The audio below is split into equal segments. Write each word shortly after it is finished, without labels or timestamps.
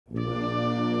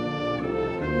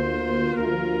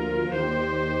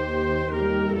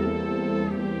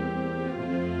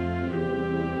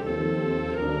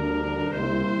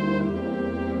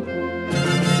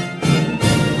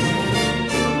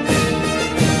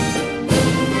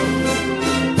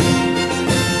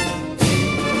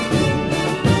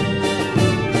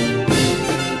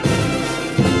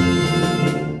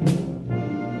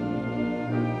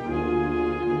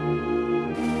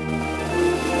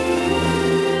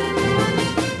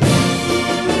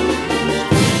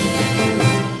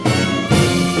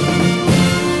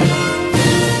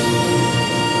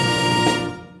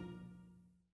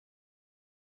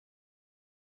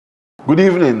Good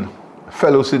evening,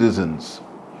 fellow citizens.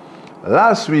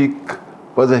 Last week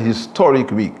was a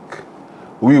historic week.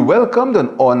 We welcomed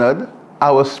and honored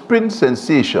our sprint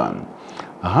sensation,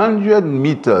 100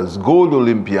 meters gold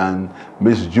Olympian,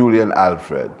 Miss Julian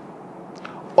Alfred.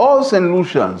 All St.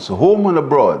 Lucians, home and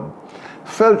abroad,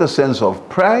 felt a sense of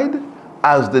pride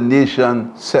as the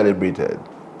nation celebrated.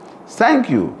 Thank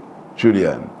you,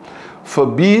 Julian, for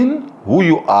being who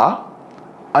you are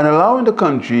and allowing the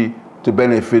country to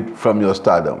benefit from your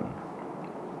stardom.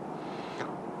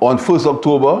 On 1st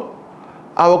October,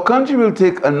 our country will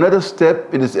take another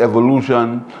step in its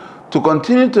evolution to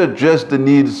continue to address the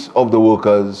needs of the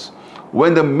workers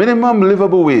when the minimum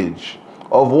livable wage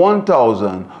of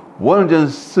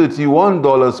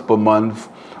 $1,131 per month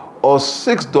or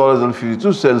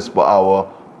 $6.52 per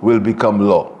hour will become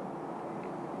law.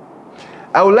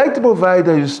 I would like to provide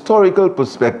a historical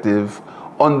perspective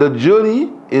on the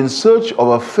journey in search of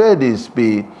a fair day's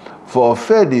pay for a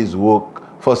fair day's work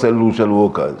for St. Lucian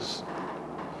workers.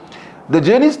 The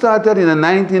journey started in the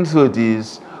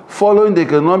 1930s following the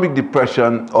economic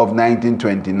depression of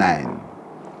 1929.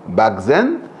 Back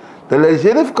then, the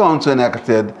Legislative Council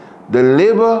enacted the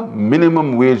Labor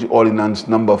Minimum Wage Ordinance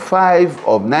No. 5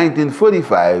 of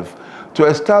 1945 to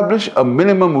establish a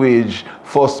minimum wage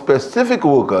for specific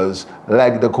workers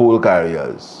like the coal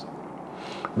carriers.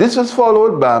 This was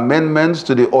followed by amendments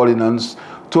to the ordinance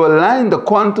to align the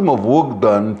quantum of work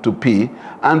done to pay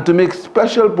and to make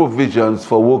special provisions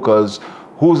for workers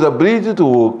whose ability to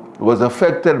work was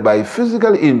affected by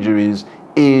physical injuries,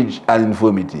 age, and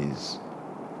infirmities.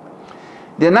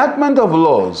 The enactment of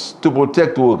laws to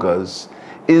protect workers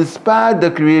inspired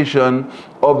the creation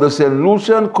of the St.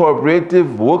 Lucian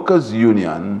Cooperative Workers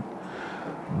Union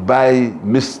by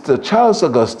Mr. Charles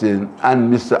Augustine and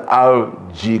Mr.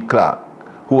 R.G. Clark,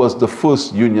 who was the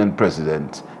first union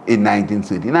president in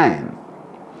 1939.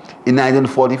 In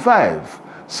 1945,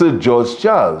 Sir George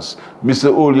Charles,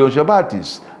 Mr. Olio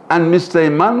Shabatis, and Mr.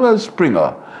 Emmanuel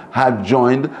Springer had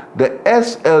joined the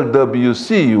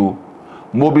SLWCU,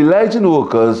 mobilizing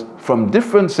workers from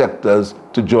different sectors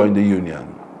to join the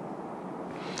union.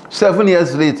 7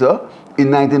 years later, in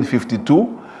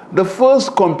 1952, the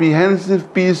first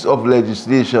comprehensive piece of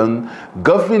legislation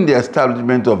governing the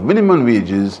establishment of minimum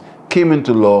wages came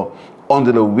into law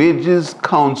under the Wages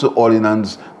Council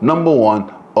Ordinance No. 1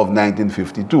 of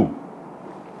 1952.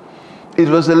 It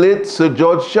was the late Sir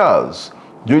George Charles,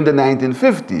 during the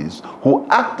 1950s, who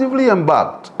actively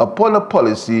embarked upon a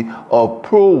policy of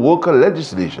pro-worker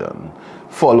legislation,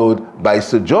 followed by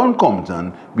Sir John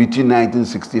Compton between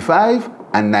 1965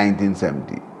 and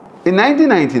 1970. In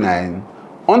 1999,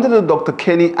 under the Dr.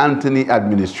 Kenny Anthony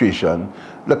administration,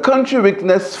 the country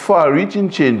witnessed far-reaching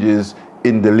changes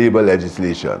in the labor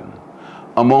legislation.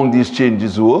 Among these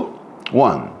changes were: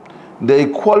 1. The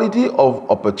Equality of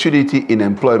Opportunity in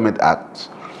Employment Act,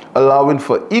 allowing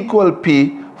for equal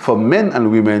pay for men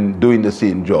and women doing the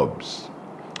same jobs.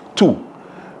 2.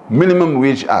 Minimum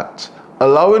Wage Act,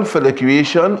 allowing for the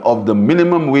creation of the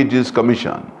Minimum Wages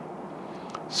Commission.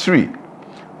 3.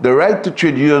 The right to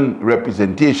trade union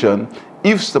representation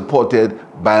if supported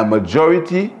by a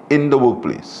majority in the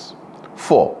workplace.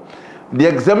 4. The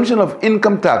exemption of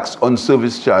income tax on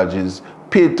service charges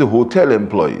paid to hotel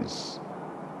employees.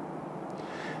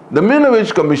 The Minimum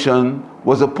Wage Commission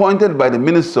was appointed by the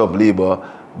Minister of Labor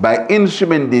by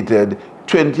instrument dated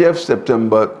 20th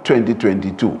September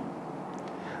 2022.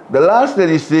 The last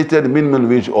legislated minimum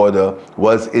wage order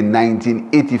was in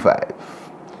 1985.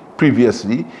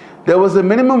 Previously, there was a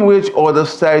minimum wage order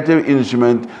statutory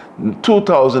instrument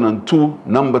 2002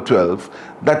 No. 12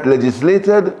 that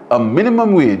legislated a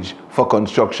minimum wage for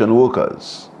construction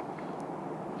workers.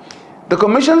 The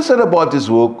Commission set about its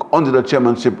work under the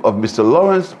chairmanship of Mr.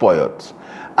 Lawrence Poyot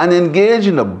and engaged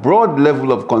in a broad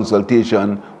level of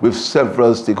consultation with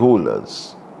several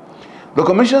stakeholders. The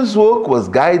Commission's work was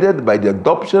guided by the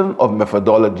adoption of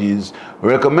methodologies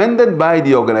recommended by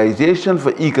the Organization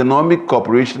for Economic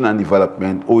Cooperation and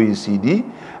Development, OECD,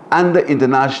 and the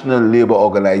International Labour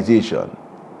Organization.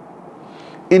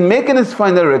 In making its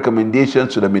final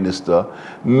recommendations to the Minister,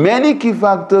 many key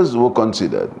factors were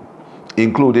considered,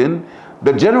 including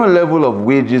the general level of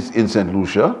wages in St.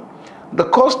 Lucia, the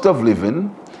cost of living,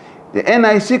 the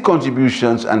NIC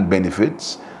contributions and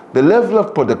benefits, the level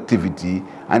of productivity,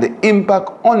 and the impact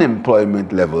on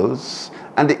employment levels,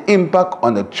 and the impact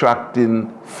on attracting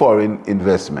foreign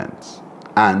investments,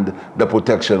 and the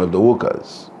protection of the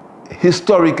workers.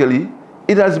 Historically,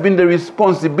 it has been the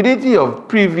responsibility of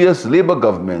previous Labour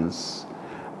governments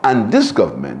and this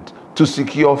government to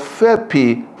secure fair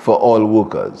pay for all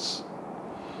workers.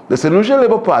 The St. Lucia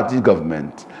Labour Party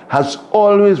government has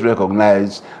always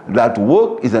recognized that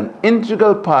work is an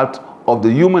integral part of the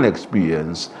human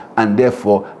experience and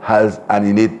therefore has an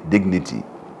innate dignity.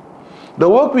 The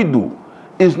work we do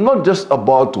is not just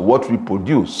about what we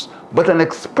produce, but an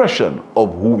expression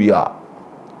of who we are.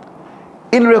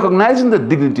 In recognizing the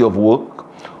dignity of work,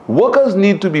 workers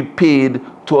need to be paid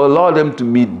to allow them to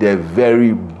meet their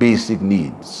very basic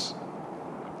needs.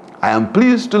 I am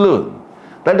pleased to learn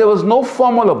that there was no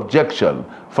formal objection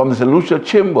from the St. Lucia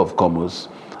Chamber of Commerce,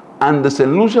 and the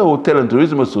St. Lucia Hotel and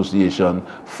Tourism Association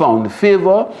found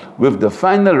favor with the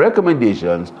final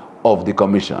recommendations of the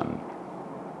Commission.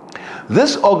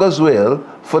 This augurs well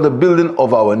for the building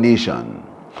of our nation,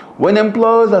 when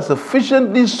employers are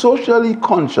sufficiently socially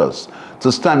conscious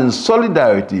to stand in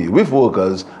solidarity with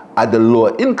workers at the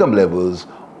lower income levels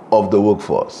of the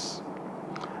workforce.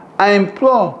 I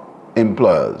implore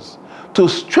employers to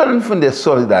strengthen their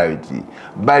solidarity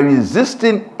by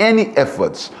resisting any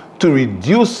efforts to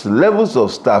reduce levels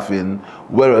of staffing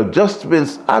where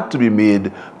adjustments are to be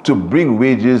made to bring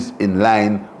wages in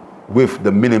line with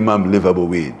the minimum livable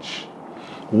wage.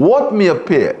 What may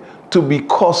appear to be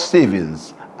cost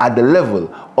savings at the level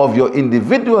of your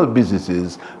individual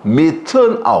businesses may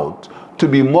turn out to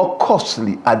be more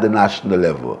costly at the national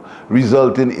level,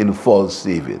 resulting in false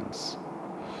savings.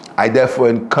 I therefore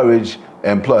encourage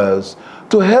employers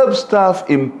to help staff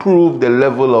improve the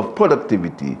level of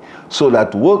productivity so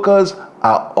that workers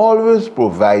are always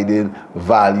providing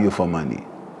value for money.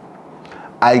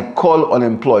 I call on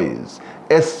employees,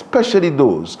 especially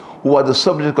those who are the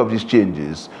subject of these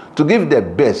changes, to give their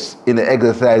best in the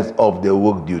exercise of their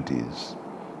work duties.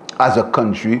 As a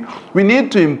country, we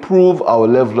need to improve our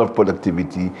level of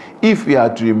productivity if we are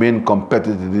to remain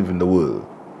competitive in the world.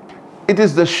 It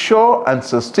is the sure and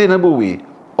sustainable way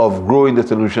of growing the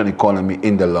St. Lucian economy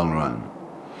in the long run.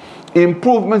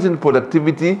 Improvements in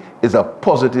productivity is a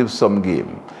positive sum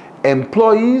game.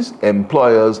 Employees,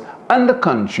 employers, and the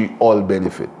country all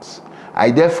benefit.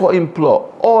 I therefore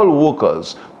implore all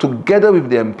workers, together with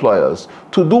their employers,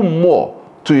 to do more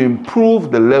to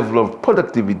improve the level of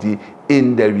productivity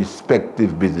in their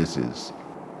respective businesses.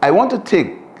 I want to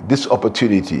take this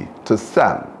opportunity to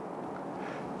thank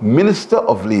Minister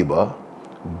of Labor,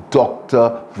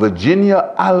 Dr.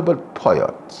 Virginia Albert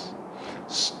Poyot,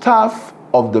 staff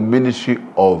of the Ministry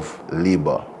of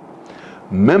Labor,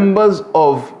 members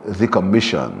of the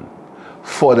Commission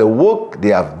for the work they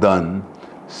have done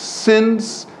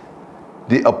since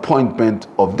the appointment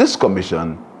of this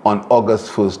Commission on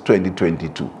August 1st,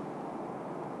 2022.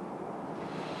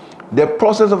 The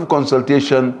process of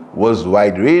consultation was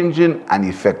wide-ranging and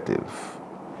effective.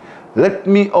 Let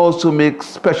me also make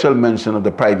special mention of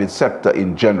the private sector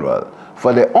in general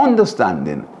for their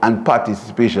understanding and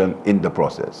participation in the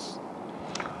process.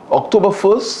 October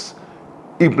 1st,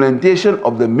 implementation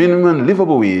of the minimum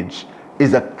livable wage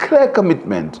is a clear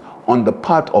commitment on the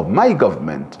part of my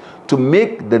government to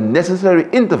make the necessary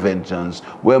interventions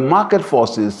where market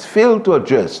forces fail to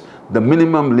address the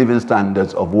minimum living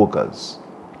standards of workers.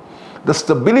 The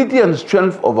stability and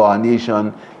strength of our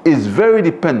nation is very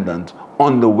dependent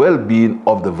on the well-being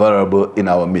of the vulnerable in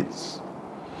our midst.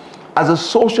 As a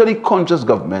socially conscious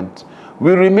government,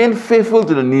 we remain faithful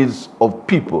to the needs of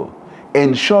people,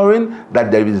 ensuring that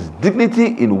there is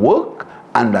dignity in work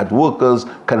and that workers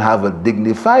can have a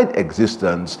dignified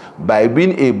existence by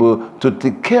being able to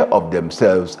take care of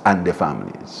themselves and their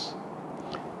families.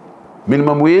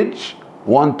 Minimum wage,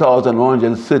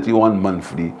 $1,131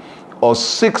 monthly, or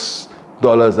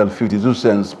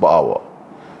 $6.52 per hour,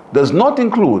 does not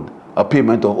include a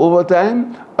payment of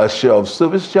overtime, a share of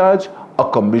service charge, a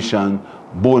commission,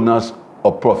 bonus,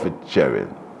 or profit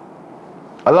sharing.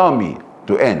 Allow me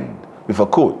to end with a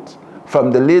quote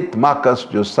from the late Marcus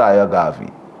Josiah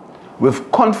Garvey: "With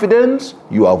confidence,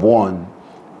 you have won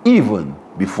even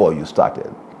before you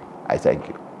started." I thank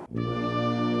you.